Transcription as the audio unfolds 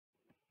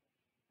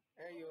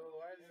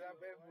What's up,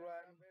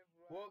 everyone?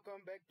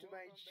 Welcome back to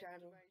my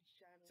channel.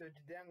 So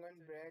today I'm going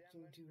to be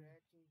reacting to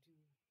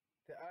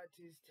the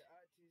artist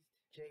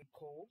J.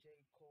 Cole.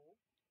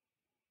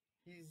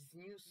 His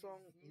new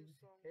song is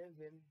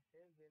Heaven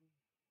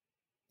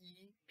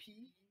EP.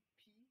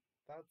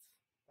 That's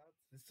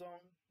the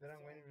song that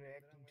I'm going to be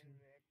reacting to.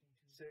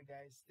 So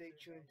guys, stay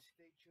tuned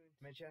to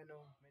my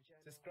channel,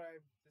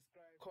 subscribe,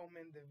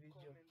 comment the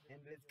video,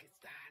 and let's get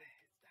started.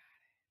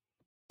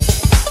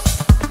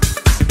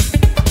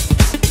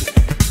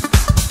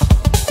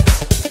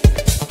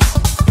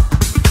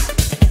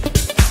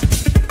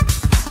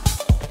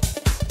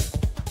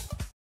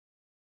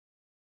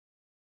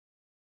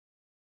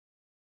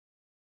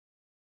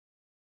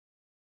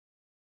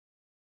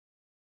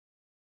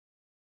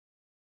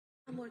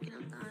 I'm working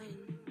on dying.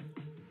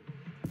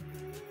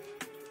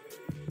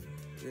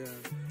 Yeah.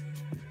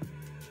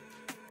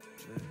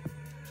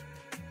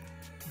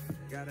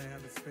 Gotta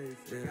have a space.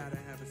 Yeah. Gotta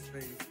have a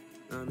space.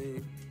 I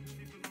mean,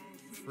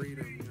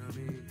 freedom. You know what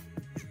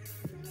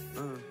I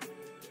mean?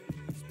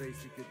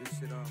 Space to get this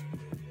shit off.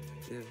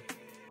 Yeah.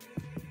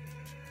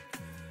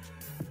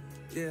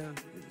 Yeah.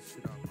 Get this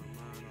shit off my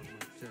mind, off my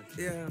chest.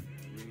 Yeah. I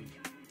mean,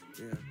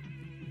 yeah.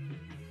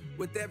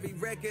 With every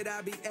record,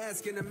 I be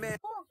asking a man.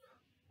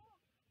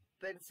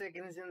 30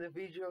 seconds in the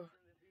video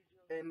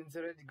and it's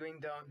already going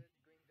down.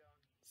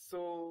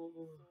 So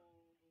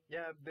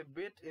yeah, the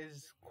beat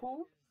is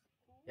cool.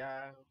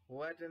 Yeah,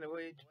 what a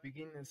way to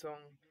begin the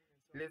song.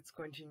 Let's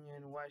continue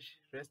and watch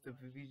rest of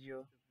the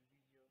video.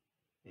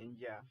 And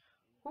yeah,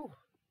 whew,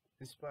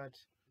 this part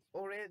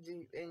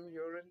already, and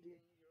you're already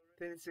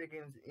 30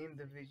 seconds in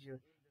the video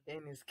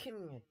and it's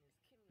killing it.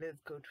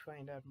 Let's go to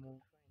find out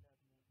more.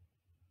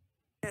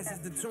 Is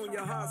to tune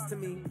your hearts to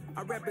me.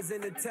 I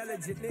represent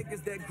intelligent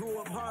niggas that grew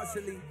up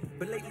harshly.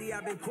 But lately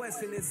I've been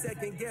questioning,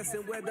 second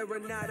guessing whether or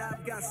not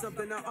I've got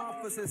something to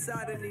offer since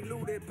I done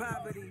eluded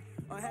poverty.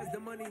 Or has the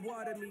money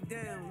watered me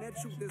down? That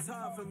truth is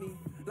hard for me.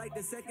 Like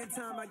the second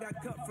time I got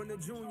cut from the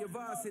junior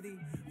varsity.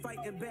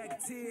 Fighting back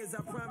tears,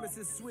 I promised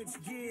to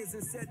switch gears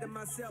and said to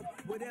myself,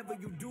 whatever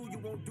you do, you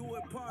won't do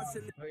it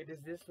partially. Wait, is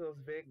this Las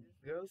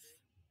Vegas?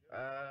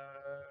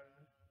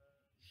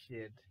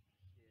 Shit.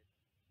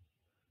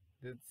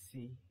 Let's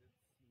see.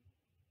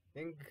 I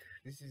think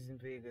this is in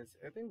Vegas.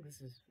 I think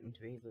this is in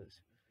Vegas.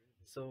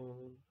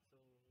 So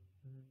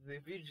the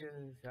video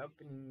is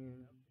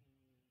happening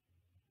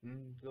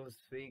in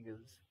Las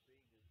Vegas.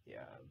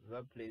 Yeah,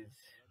 that place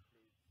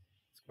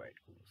is quite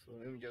cool. So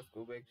let me just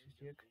go back to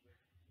check.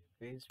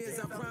 Yes,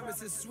 I promise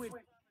to switch.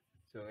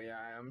 So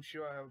yeah, I'm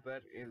sure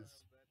that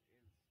is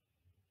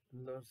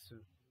Las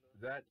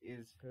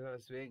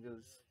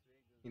Vegas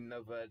in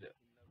Nevada.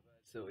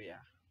 So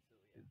yeah,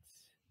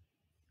 let's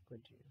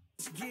continue.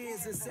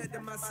 Gears and said to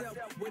myself,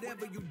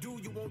 whatever you do,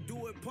 you won't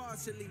do it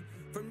partially.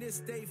 From this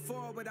day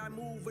forward, I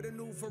move with a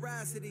new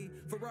ferocity.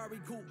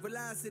 Ferrari coupe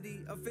velocity,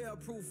 a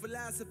fail-proof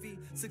philosophy.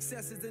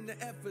 Success is in the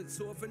effort,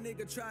 so if a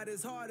nigga tried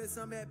his hardest,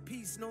 I'm at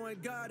peace, knowing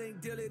God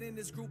ain't dealing in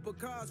this group of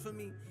cars for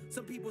me.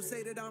 Some people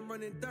say that I'm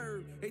running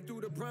third, they threw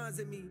the bronze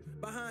at me.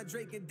 Behind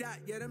Drake and Dot,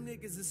 yeah, them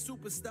niggas is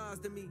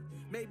superstars to me.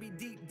 Maybe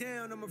deep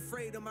down, I'm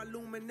afraid of my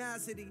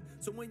luminosity.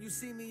 So when you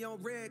see me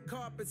on red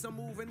carpets, I'm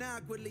moving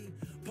awkwardly.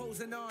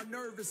 Posing all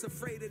nervous,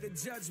 afraid of the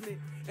judgment.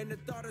 And the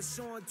thought of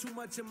showing too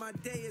much of my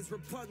day is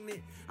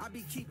repugnant. I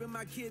be keeping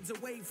my kids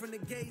away from the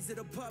gaze of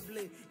the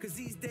public. Cause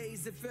these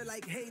days it feel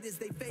like hate is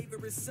their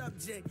favorite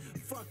subject.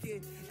 Fuck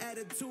it,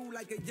 attitude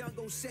like a young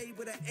O'Shea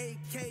with an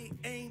AK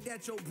aimed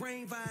at your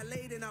brain,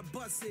 violating, I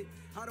bust it.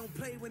 I don't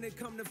play when it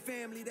come to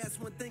family, that's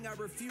one thing I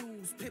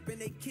refuse. Pimping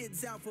they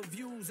kids out for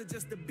views or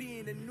just to be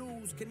in the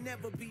news can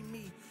never be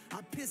me.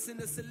 I piss in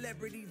the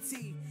celebrity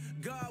tea.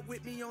 God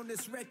with me on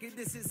this record,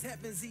 this is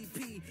Heaven's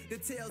EP. The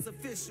tale's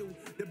official,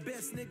 the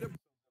best nigga.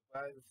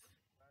 Buzz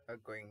are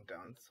going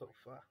down so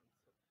far.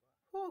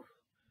 Whew.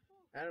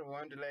 I don't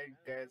want to lie,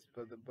 guys,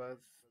 but the buzz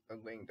are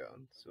going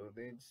down. So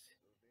let's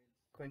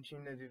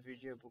continue the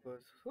video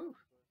because, whew,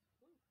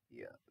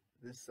 yeah,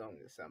 this song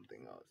is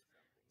something else.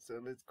 So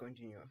let's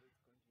continue.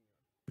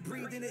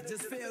 Breathing, it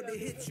just failed to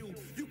hit you.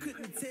 You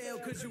couldn't tell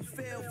cause you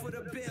fell for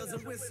the bells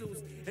and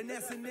whistles. And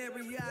that's an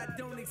area I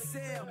don't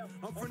excel.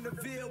 I'm from the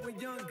Ville when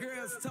young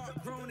girls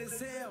talk grown as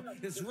hell.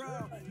 It's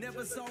raw,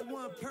 never saw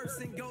one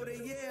person go to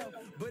Yale.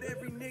 But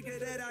every nigga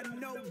that I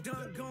know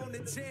done gone to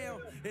jail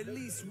at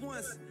least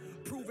once.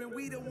 Proving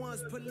we the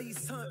ones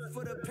police hunt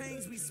for the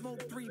pains. We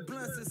smoke 3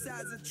 blunts the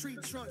size of tree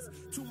trunks.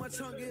 Too much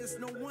hunger, it's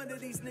no wonder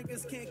these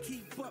niggas can't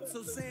keep up.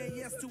 So saying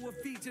yes to a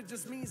feature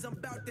just means I'm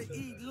about to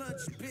eat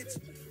lunch, bitch.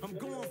 I'm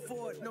going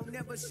for it, no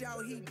never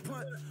shall he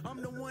punt. I'm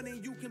the one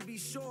and you can be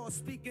sure.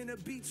 Speaking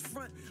of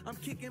beachfront, I'm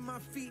kicking my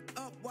feet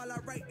up while I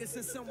write this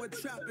in somewhere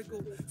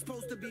tropical.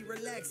 Supposed to be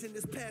relaxing,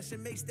 this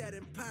passion makes that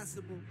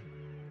impossible.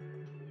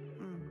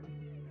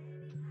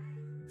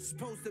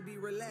 Supposed to be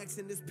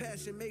relaxing, this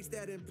passion makes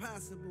that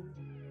impossible.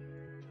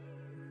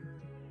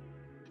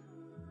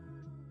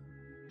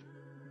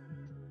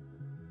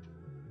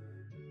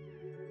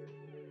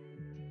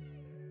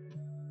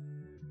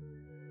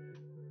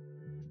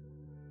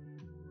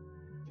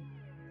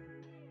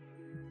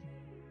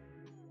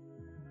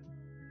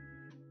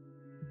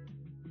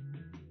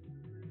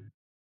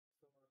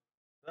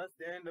 that's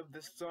the end of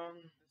the song.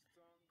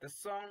 The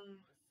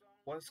song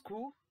was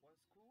cool.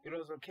 It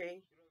was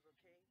okay.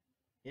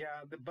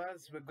 Yeah, the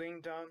bars were going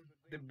down,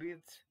 the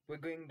beats were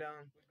going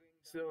down.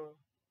 So,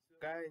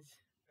 guys,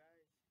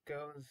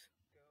 girls,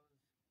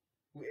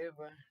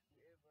 whoever,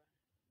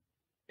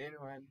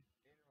 anyone,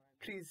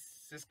 please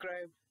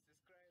subscribe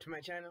to my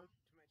channel,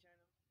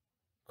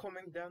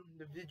 comment down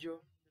the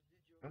video,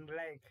 and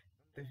like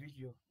the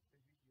video.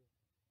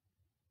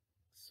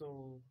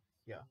 So,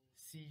 yeah,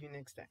 see you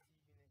next time.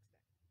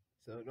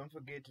 So don't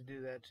forget to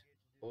do that,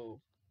 or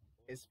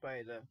a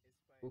spider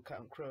will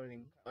come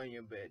crawling on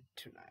your bed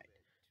tonight.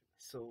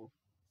 So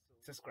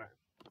subscribe.